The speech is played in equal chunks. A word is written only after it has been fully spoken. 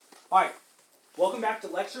Alright, welcome back to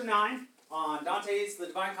Lecture 9 on Dante's The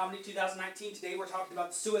Divine Comedy 2019. Today we're talking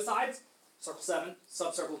about the suicides, Circle 7,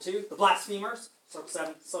 Subcircle 2, the blasphemers, Circle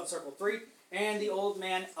 7, Subcircle 3, and the Old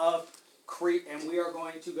Man of Crete, and we are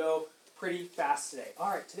going to go pretty fast today.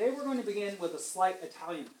 Alright, today we're going to begin with a slight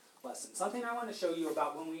Italian lesson, something I want to show you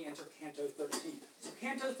about when we enter Canto 13. So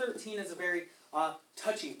Canto 13 is a very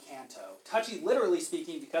touchy canto. Touchy literally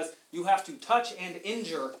speaking because you have to touch and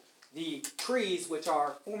injure the trees, which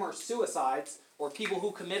are former suicides, or people who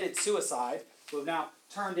committed suicide, who have now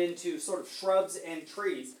turned into sort of shrubs and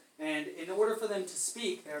trees. And in order for them to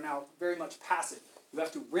speak, they're now very much passive. You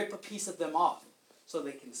have to rip a piece of them off so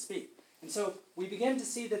they can speak. And so we begin to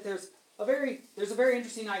see that there's a very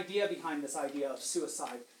interesting idea behind this idea of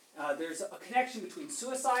suicide. There's a connection between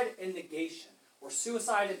suicide and negation, or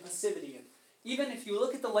suicide and passivity. And even if you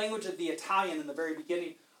look at the language of the Italian in the very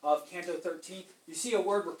beginning of Canto 13, you see a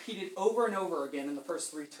word repeated over and over again in the first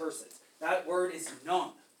three terces. That word is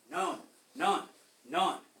non, non, non,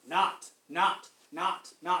 non, not, not, not,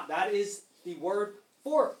 not. That is the word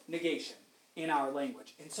for negation in our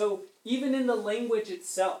language. And so even in the language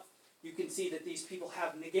itself, you can see that these people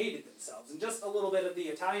have negated themselves. And just a little bit of the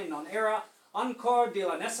Italian: non era ancor di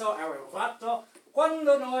lanesso arrivato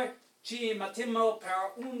quando noi ci mettemmo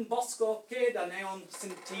per un bosco che da neon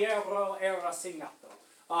sentiero era segnato.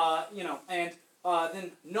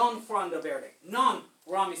 Then non fronda verde, non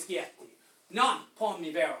rami schietti, non pomi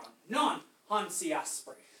vero, non hansi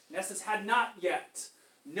aspri. Nessus had not yet.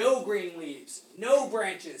 No green leaves, no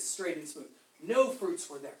branches straight and smooth, no fruits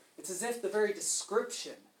were there. It's as if the very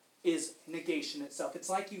description is negation itself. It's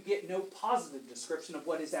like you get no positive description of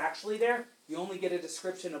what is actually there. You only get a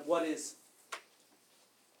description of what is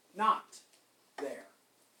not there.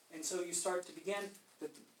 And so you start to begin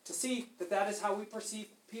to see that that is how we perceive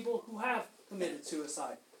people who have committed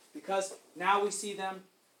suicide. Because now we see them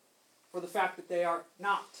for the fact that they are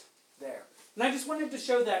not there. And I just wanted to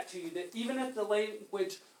show that to you, that even at the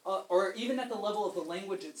language, or even at the level of the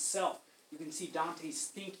language itself, you can see Dante's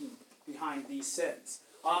thinking behind these sins.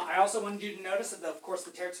 I also wanted you to notice that, of course,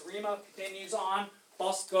 the terza rima continues on.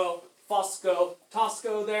 Bosco, fosco,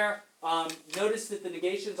 tosco there. Notice that the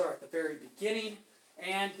negations are at the very beginning,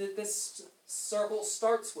 and that this circle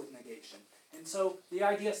starts with negation. And so the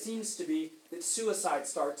idea seems to be that suicide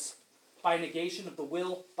starts by negation of the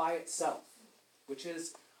will by itself, which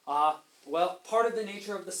is, part of the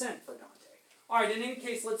nature of the sin for Dante. All right, in any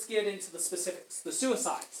case, let's get into the specifics. The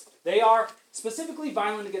suicides. They are specifically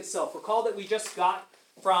violent against self. Recall that we just got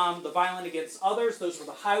from the violent against others. Those were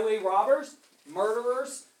the highway robbers,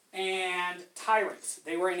 murderers, and tyrants.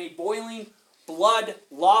 They were in a boiling blood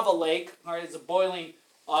lava lake. All right, it's a boiling,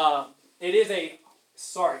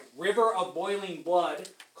 river of boiling blood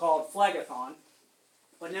called Phlegethon.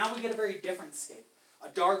 But now we get a very different scape. A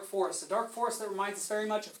dark forest that reminds us very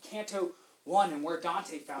much of Canto 1 and where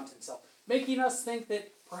Dante found himself, making us think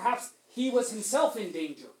that perhaps he was himself in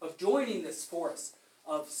danger of joining this forest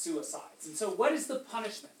of suicides. And so what is the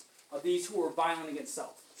punishment of these who are violent against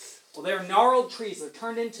self? Well, they're gnarled trees. They're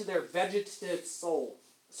turned into their vegetative soul.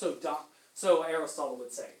 So Aristotle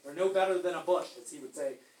would say. They're no better than a bush, as he would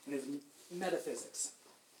say in his Metaphysics.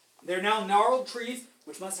 They're now gnarled trees,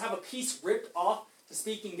 which must have a piece ripped off to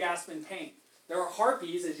speak in gasp in pain. There are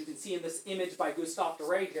harpies, as you can see in this image by Gustave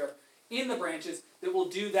Doré here, in the branches that will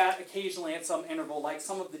do that occasionally at some interval, like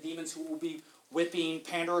some of the demons who will be whipping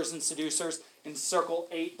panderers and seducers in Circle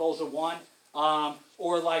 8, Bolgia 1,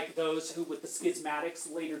 or like those who, with the schismatics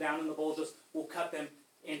later down in the Bolgias, will cut them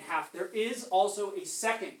in half. There is also a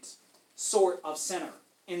second sort of sinner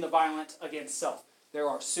in the violent against self. There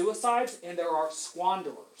are suicides and there are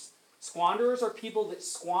squanderers. Squanderers are people that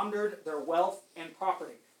squandered their wealth and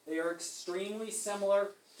property. They are extremely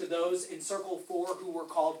similar to those in Circle 4 who were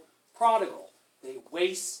called prodigal. They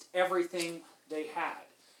waste everything they had.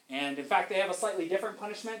 And in fact, they have a slightly different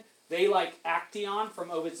punishment. They, like Actaeon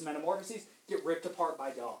from Ovid's Metamorphoses, get ripped apart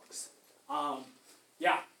by dogs.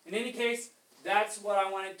 In any case, that's what I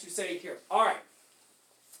wanted to say here. All right.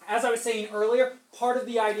 As I was saying earlier, part of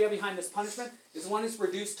the idea behind this punishment is one is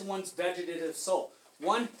reduced to one's vegetative soul.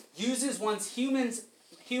 One uses one's human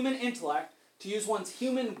intellect to use one's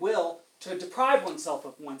human will to deprive oneself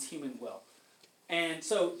of one's human will. And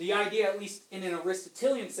so the idea, at least in an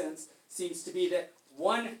Aristotelian sense, seems to be that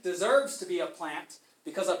one deserves to be a plant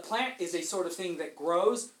because a plant is a sort of thing that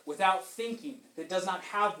grows without thinking, that does not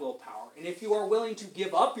have willpower. And if you are willing to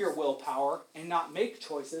give up your willpower and not make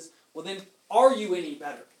choices, well then, are you any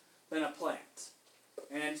better than a plant?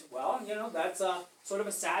 And, that's sort of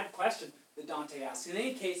a sad question that Dante asks. In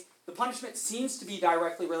any case, the punishment seems to be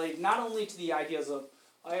directly related not only to the ideas of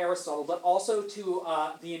Aristotle, but also to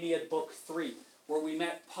the Aeneid Book 3, where we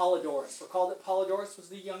met Polydorus. Recall that Polydorus was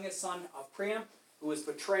the youngest son of Priam, who was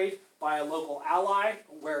betrayed by a local ally,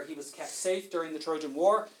 where he was kept safe during the Trojan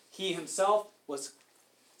War. He himself was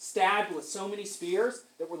stabbed with so many spears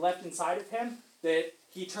that were left inside of him that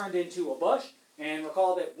he turned into a bush. And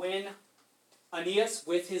recall that when Aeneas,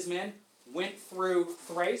 with his men, went through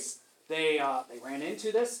Thrace, they ran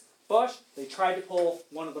into this bush. They tried to pull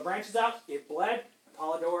one of the branches out. It bled. And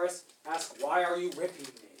Polydorus asked, "Why are you ripping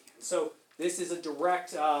me?" And so this is a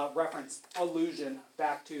direct reference, allusion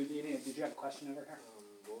back to the Aeneid. Did you have a question over here?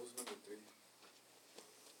 What was number 3?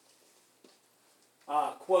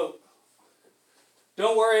 Quote,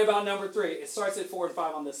 don't worry about number 3. It starts at 4 and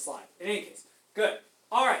 5 on this slide. In any case, good.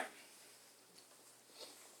 All right.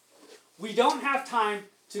 We don't have time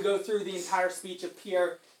to go through the entire speech of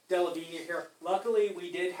Pierre de la Vigne here. Luckily,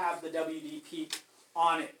 we did have the WDP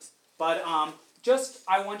on it. But just,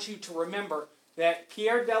 I want you to remember that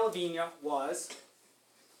Pierre de la Vigne was,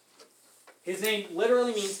 his name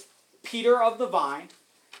literally means Peter of the Vine,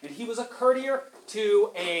 and he was a courtier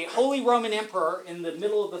to a Holy Roman Emperor in the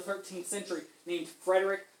middle of the 13th century named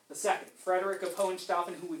Frederick II. Frederick of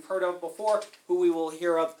Hohenstaufen, who we've heard of before, who we will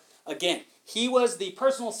hear of again. He was the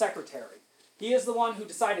personal secretary. He is the one who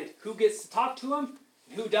decided who gets to talk to him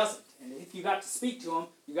and who doesn't. And if you got to speak to him,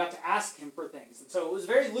 you got to ask him for things. And so it was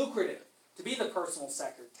very lucrative to be the personal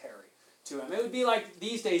secretary to him. It would be like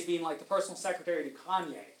these days being like the personal secretary to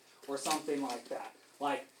Kanye or something like that.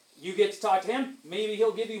 Like, you get to talk to him, maybe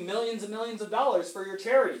he'll give you millions and millions of dollars for your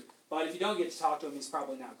charity. But if you don't get to talk to him, he's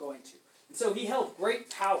probably not going to. And so he held great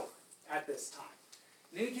power at this time.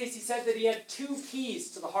 In any case, he said that he had 2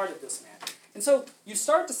 keys to the heart of this man. And so you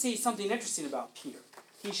start to see something interesting about Peter.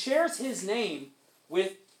 He shares his name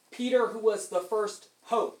with Peter, who was the first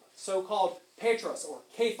pope, so-called Petros or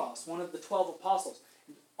Cephas, one of the 12 apostles.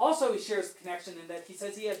 Also, he shares the connection in that he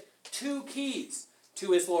says he had 2 keys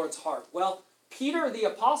to his Lord's heart. Well, Peter the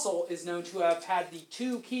apostle is known to have had the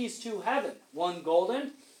 2 keys to heaven. 1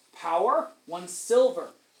 golden, power, 1 silver,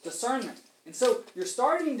 discernment. And so you're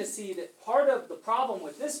starting to see that part of the problem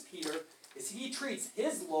with this Peter is he treats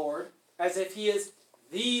his Lord as if he is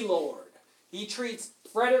the Lord. He treats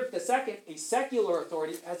Frederick II, a secular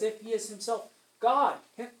authority, as if he is himself God.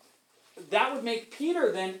 That would make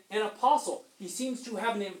Peter then an apostle. He seems to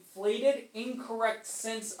have an inflated, incorrect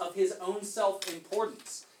sense of his own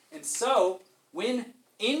self-importance. And so, when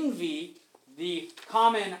envy, the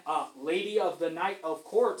common lady of the night of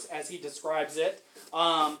courts, as he describes it,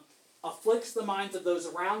 afflicts the minds of those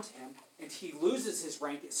around him, and he loses his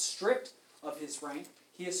rank, is stripped of his rank,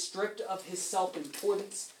 he is stripped of his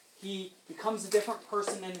self-importance, he becomes a different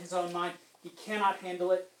person in his own mind, he cannot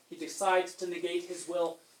handle it, he decides to negate his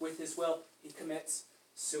will with his will, he commits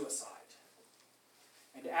suicide.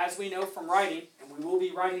 And as we know from writing, and we will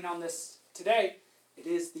be writing on this today, it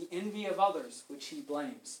is the envy of others which he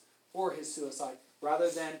blames for his suicide, rather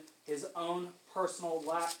than his own personal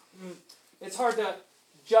lack. It's hard to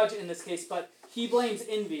judge in this case, but he blames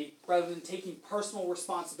envy rather than taking personal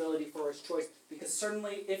responsibility for his choice, because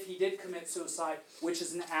certainly if he did commit suicide, which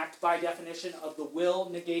is an act by definition of the will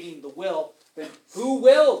negating the will, then who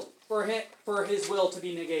willed for his will to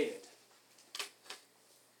be negated?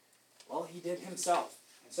 Well, he did himself.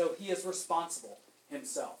 And so he is responsible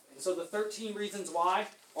himself. And so the 13 reasons why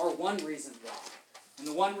are one reason why. And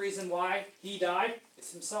the one reason why he died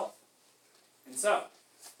is himself. And so,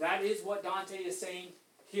 that is what Dante is saying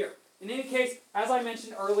here. In any case, as I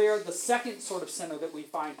mentioned earlier, the second sort of sinner that we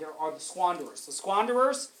find here are the squanderers. The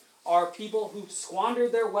squanderers are people who squander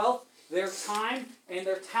their wealth, their time, and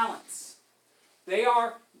their talents. They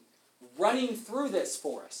are running through this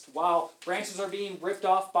forest while branches are being ripped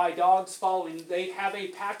off by dogs following. They have a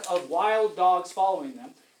pack of wild dogs following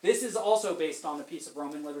them. This is also based on a piece of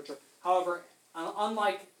Roman literature. However,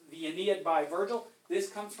 unlike the Aeneid by Virgil, this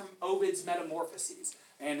comes from Ovid's Metamorphoses.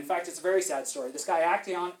 And in fact, it's a very sad story. This guy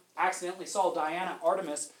Actaeon accidentally saw Diana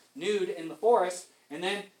Artemis nude in the forest, and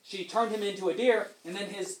then she turned him into a deer, and then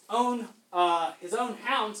his own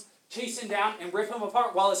hounds chase him down and rip him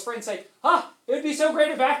apart, while his friends say, it would be so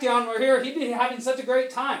great if Actaeon were here. He'd be having such a great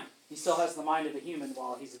time. He still has the mind of a human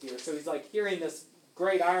while he's a deer. So he's like hearing this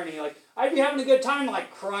great irony, like, I'd be having a good time,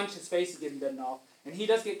 like crunch, his face is getting bitten off. And he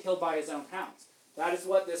does get killed by his own hounds. That is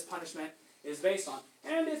what this punishment is based on.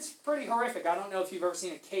 And it's pretty horrific. I don't know if you've ever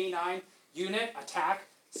seen a K9 unit attack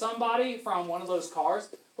somebody from one of those cars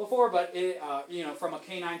before, but from a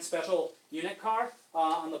K9 special unit car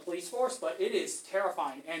on the police force, but it is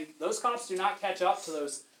terrifying. And those cops do not catch up to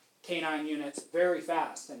those K9 units very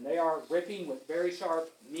fast, and they are ripping with very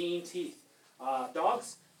sharp, mean teeth.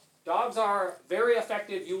 Dogs, Dogs are very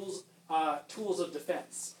effective tools of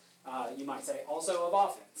defense, you might say, also of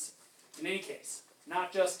offense. In any case,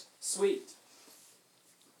 not just sweet.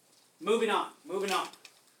 Moving on.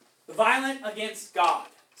 The violent against God.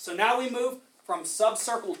 So now we move from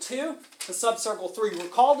subcircle 2 to subcircle 3.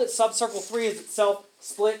 Recall that subcircle 3 is itself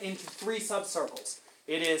split into 3 subcircles.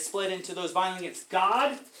 It is split into those violent against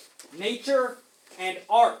God, nature, and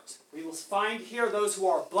art. We will find here those who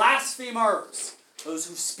are blasphemers, those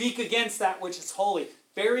who speak against that which is holy.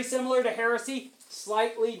 Very similar to heresy,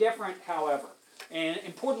 slightly different, however, and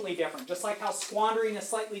importantly different. Just like how squandering is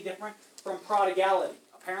slightly different from prodigality.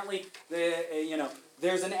 Apparently,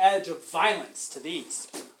 there's an edge of violence to these.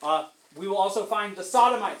 We will also find the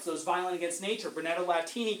sodomites, those violent against nature. Brunetto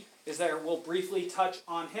Latini is there. We'll briefly touch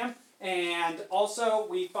on him. And also,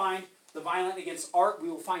 we find the violent against art. We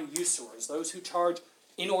will find usurers, those who charge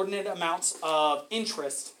inordinate amounts of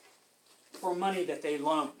interest for money that they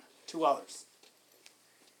loan to others.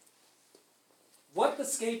 What the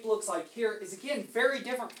scape looks like here is, again, very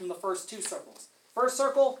different from the first 2 circles. First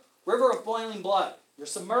circle, river of boiling blood. You're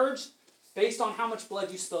submerged based on how much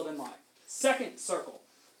blood you spilled in life. Second circle,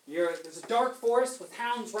 there's a dark forest with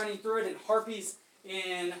hounds running through it and harpies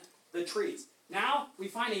in the trees. Now we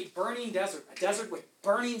find a burning desert, a desert with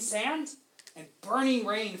burning sand and burning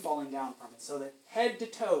rain falling down from it, so that head to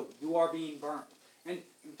toe you are being burned. And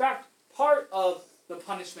in fact, part of the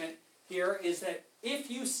punishment here is that if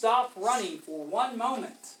you stop running for 1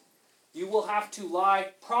 moment, you will have to lie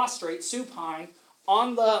prostrate, supine,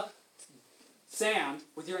 on the sand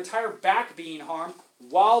with your entire back being harmed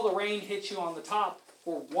while the rain hits you on the top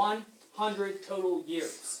for 100 total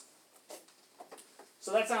years.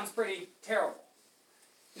 So that sounds pretty terrible.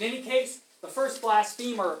 In any case, the first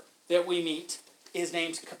blasphemer that we meet is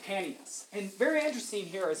named Capaneus. And very interesting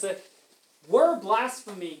here is that were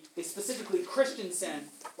blasphemy a specifically Christian sin,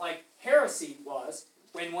 like heresy was,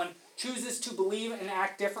 when one chooses to believe and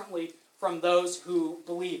act differently from those who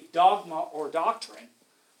believe dogma or doctrine,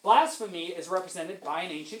 blasphemy is represented by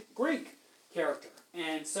an ancient Greek character.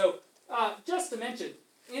 And so, just to mention,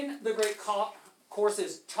 in the great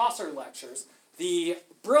course's Chaucer lectures, the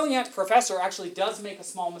brilliant professor actually does make a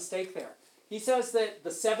small mistake there. He says that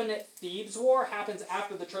the Seven at Thebes War happens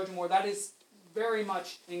after the Trojan War. That is very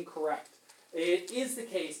much incorrect. It is the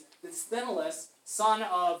case that Sthenelus, son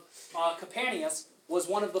of Capaneus, was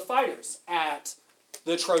one of the fighters at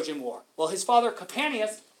the Trojan War. Well, his father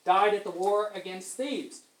Capaneus died at the war against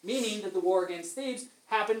Thebes, meaning that the war against Thebes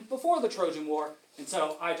happened before the Trojan War, and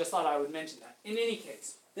so I just thought I would mention that. In any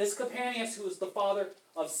case, this Capaneus, who was the father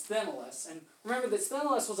of Sthenelus, and remember that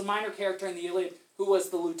Sthenelus was a minor character in the Iliad who was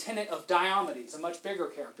the lieutenant of Diomedes, a much bigger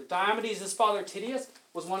character. Diomedes' father Tydeus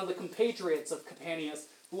was one of the compatriots of Capaneus,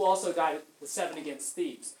 who also died at the Seven against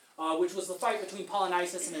Thebes, which was the fight between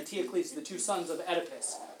Polynices and Eteocles, the 2 sons of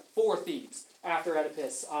Oedipus, for Thebes, after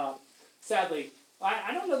Oedipus. Sadly,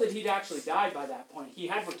 I don't know that he'd actually died by that point. He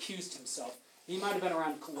had recused himself. He might have been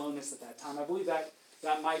around Colonus at that time. I believe that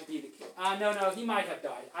might be the case. No, he might have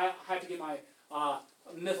died. I have to get my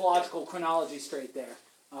mythological chronology straight there.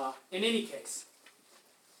 In any case,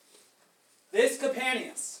 this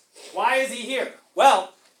Capaneus, why is he here?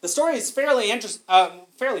 Well, the story is fairly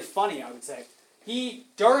funny, I would say. He,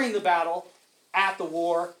 during the battle at the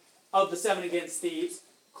war of the Seven against Thebes,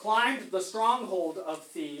 climbed the stronghold of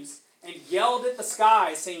Thebes and yelled at the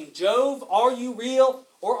sky, saying, "Jove, are you real,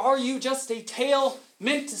 or are you just a tale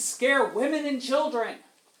meant to scare women and children?"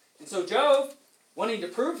 And so Jove, wanting to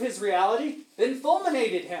prove his reality, then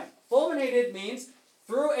fulminated him. Fulminated means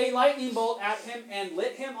threw a lightning bolt at him and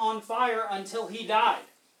lit him on fire until he died.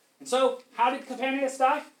 And so, how did Capaneus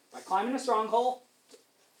die? By climbing a stronghold,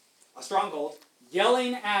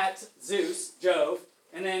 yelling at Zeus, Jove,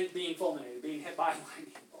 and then being fulminated, being hit by a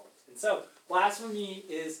lightning bolt. And so, blasphemy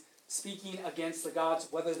is speaking against the gods,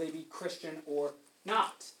 whether they be Christian or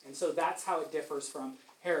not. And so that's how it differs from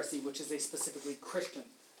heresy, which is a specifically Christian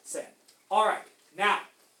sin. All right, now,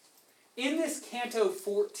 in this Canto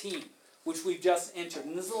 14, which we've just entered,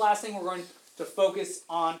 and this is the last thing we're going to focus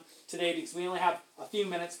on today because we only have a few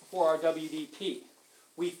minutes before our WDP,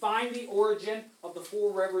 we find the origin of the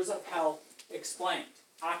 4 rivers of hell explained.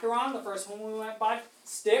 Acheron, the first one we went by,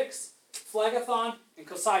 Styx, Phlegethon, and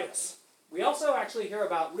Cocytus. We also actually hear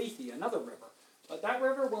about Lethe, another river, but that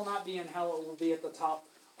river will not be in hell, it will be at the top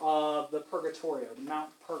of the Purgatorio, the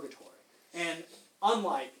Mount Purgatory. And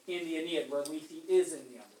unlike in the Aeneid, where Lethe is in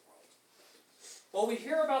the underworld. Well, we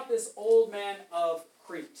hear about this old man of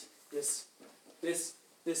Crete, this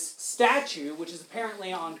statue, which is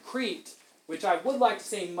apparently on Crete, which I would like to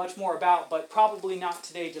say much more about, but probably not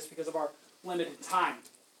today just because of our limited time.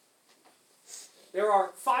 there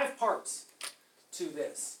are 5 parts to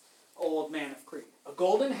this old man of Crete. A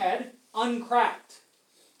golden head, uncracked.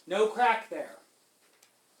 No crack there.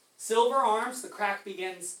 Silver arms, the crack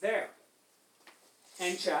begins there.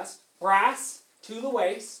 And chest. Brass to the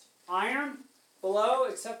waist. Iron below,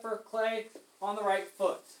 except for clay on the right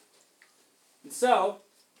foot. And so,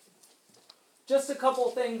 just a couple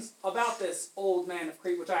things about this old man of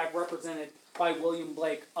Crete, which I have represented by William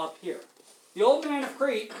Blake up here. The old man of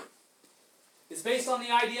Crete is based on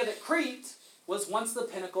the idea that Crete was once the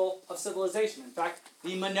pinnacle of civilization. In fact,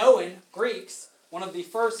 the Minoan Greeks, one of the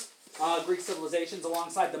first Greek civilizations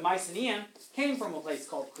alongside the Mycenaean, came from a place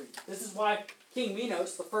called Crete. This is why King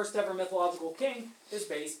Minos, the first ever mythological king, is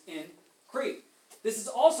based in Crete. This is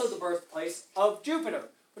also the birthplace of Jupiter,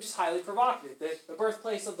 which is highly provocative. The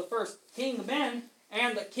birthplace of the first king of men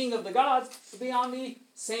and the king of the gods would be on the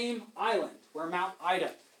same island, where Mount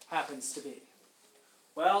Ida happens to be.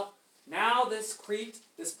 Well, now this Crete,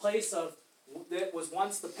 this place that was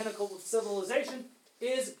once the pinnacle of civilization,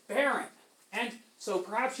 is barren. And so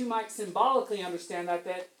perhaps you might symbolically understand that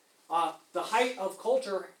the height of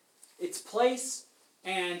culture, its place,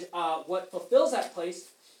 and what fulfills that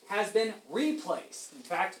place has been replaced. In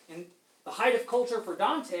fact, the height of culture for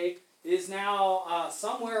Dante is now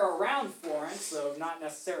somewhere around Florence, though not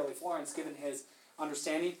necessarily Florence given his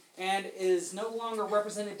understanding, and is no longer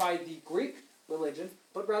represented by the Greek religion,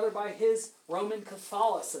 but rather by his Roman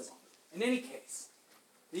Catholicism. In any case,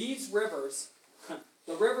 these rivers,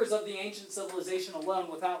 the rivers of the ancient civilization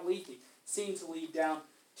alone without Lethe, seem to lead down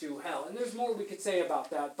to hell. And there's more we could say about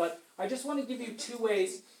that, but I just want to give you 2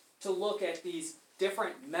 ways to look at these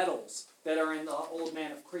different metals that are in the Old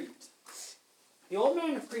Man of Crete. The Old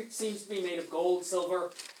Man of Crete seems to be made of gold,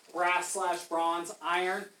 silver, brass/bronze,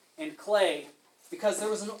 iron, and clay, because there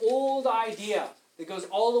was an old idea that goes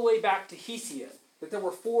all the way back to Hesiod, that there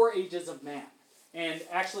were 4 ages of man. And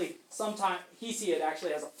actually, sometimes Hesiod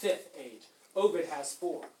actually has a 5th age. Ovid has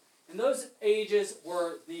 4. And those ages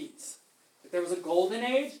were these. That there was a golden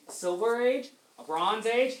age, a silver age, a bronze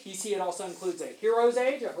age. Hesiod also includes a hero's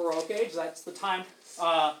age, a heroic age. That's the time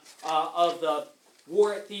of the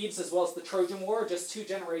war at Thebes as well as the Trojan War, just 2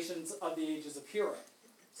 generations of the ages of heroes.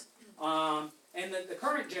 And the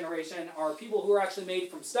current generation are people who are actually made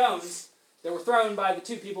from stones that were thrown by the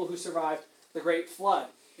 2 people who survived the Great Flood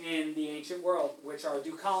in the ancient world, which are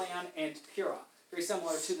Deucalion and Pyrrha. Very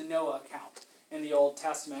similar to the Noah account in the Old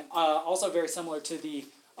Testament. Also very similar to the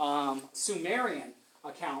Sumerian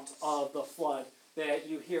account of the flood that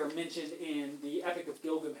you hear mentioned in the Epic of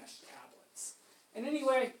Gilgamesh tablets. And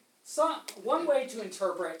anyway, one way to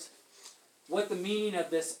interpret what the meaning of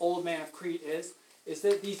this Old Man of Crete is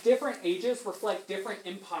that these different ages reflect different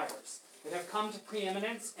empires that have come to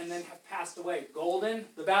preeminence and then have passed away. Golden,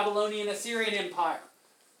 the Babylonian Assyrian Empire,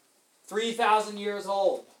 3,000 years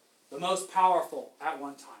old, the most powerful at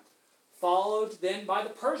one time. Followed then by the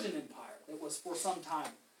Persian Empire, that was for some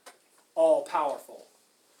time all powerful.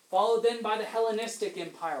 Followed then by the Hellenistic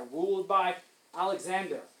Empire, ruled by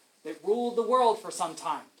Alexander, that ruled the world for some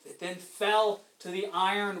time. It then fell to the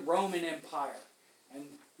Iron Roman Empire. And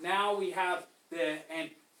now we have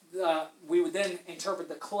we would then interpret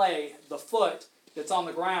the clay, the foot that's on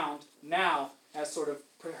the ground now as sort of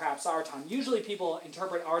perhaps our time. Usually people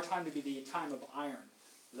interpret our time to be the time of iron,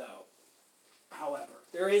 though. However,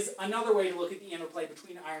 there is another way to look at the interplay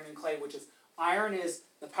between iron and clay, which is iron is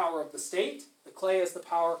the power of the state, the clay is the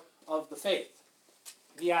power of the faith.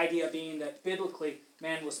 The idea being that biblically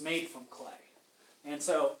man was made from clay. And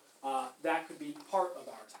so that could be part of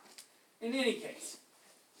our time. In any case,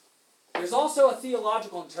 there's also a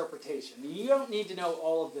theological interpretation. You don't need to know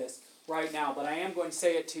all of this right now, but I am going to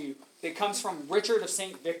say it to you. It comes from Richard of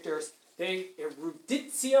St. Victor's De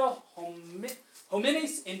Eruditio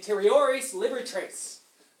Hominis Interioris Libertres,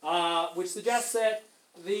 which suggests that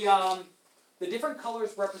the different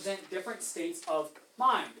colors represent different states of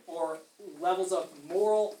mind, or levels of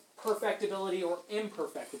moral perfectibility or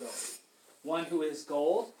imperfectibility. One who is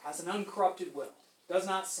gold has an uncorrupted will, does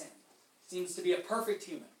not sin, seems to be a perfect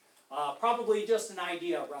human. Probably just an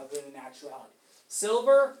idea rather than an actuality.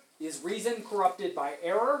 Silver is reason corrupted by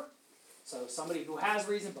error. So somebody who has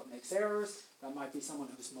reason but makes errors. That might be someone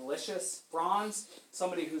who's malicious. Bronze,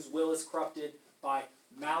 somebody whose will is corrupted by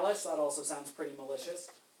malice. That also sounds pretty malicious.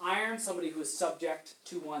 Iron, somebody who is subject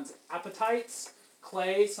to one's appetites.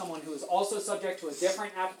 Clay, someone who is also subject to a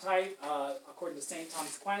different appetite. According to St.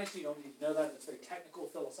 Thomas Aquinas, you don't need to know that. It's very technical,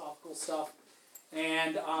 philosophical stuff.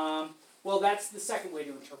 And well, that's the second way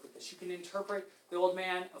to interpret this. You can interpret the Old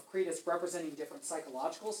Man of Crete as representing different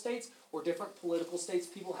psychological states or different political states.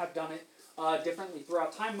 People have done it differently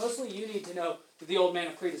throughout time. Mostly you need to know that the Old Man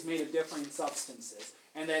of Crete is made of differing substances,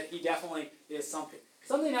 and that he definitely is something.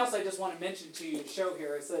 Something else I just want to mention to you to show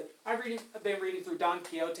here is that I've been reading through Don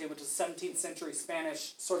Quixote, which is a 17th century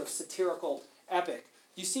Spanish sort of satirical epic.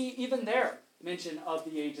 You see even there mention of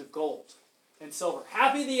the age of gold and silver.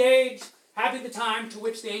 Happy the age, happy the time to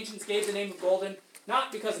which the ancients gave the name of golden,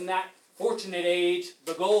 not because in that fortunate age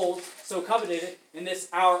the gold so coveted in this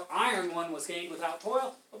our iron one was gained without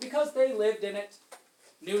toil, but because they lived in it,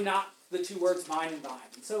 knew not the two words mine and thine.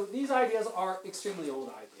 And so these ideas are extremely old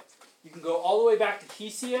ideas. You can go all the way back to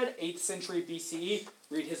Hesiod, 8th century BCE,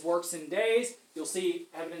 read his works in days, you'll see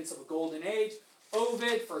evidence of a golden age.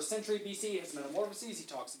 Ovid, 1st century BC, his Metamorphoses, he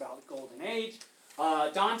talks about the golden age.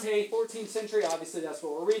 Dante, 14th century, obviously that's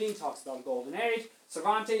what we're reading, talks about the golden age.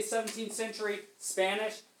 Cervantes, 17th century,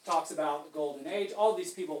 Spanish, talks about the golden age. All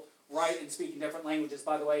these people write and speak in different languages,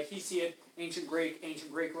 by the way. Hesiod, ancient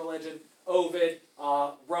Greek religion. Ovid,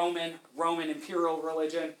 Roman imperial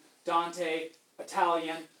religion. Dante,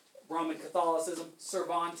 Italian, Roman Catholicism.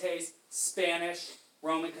 Cervantes, Spanish,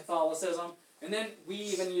 Roman Catholicism. And then we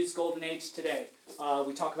even use golden age today.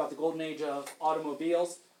 We talk about the golden age of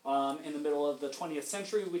automobiles in the middle of the 20th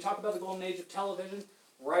century. We talk about the golden age of television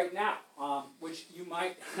right now, which you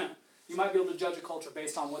might you might be able to judge a culture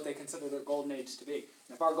based on what they consider their golden age to be.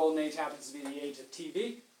 And if our golden age happens to be the age of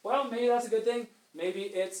TV, well, maybe that's a good thing. Maybe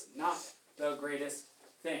it's not the greatest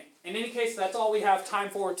thing. In any case, that's all we have time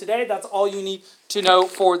for today. That's all you need to know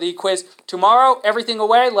for the quiz. Tomorrow, everything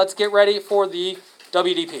away. Let's get ready for the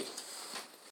WDP.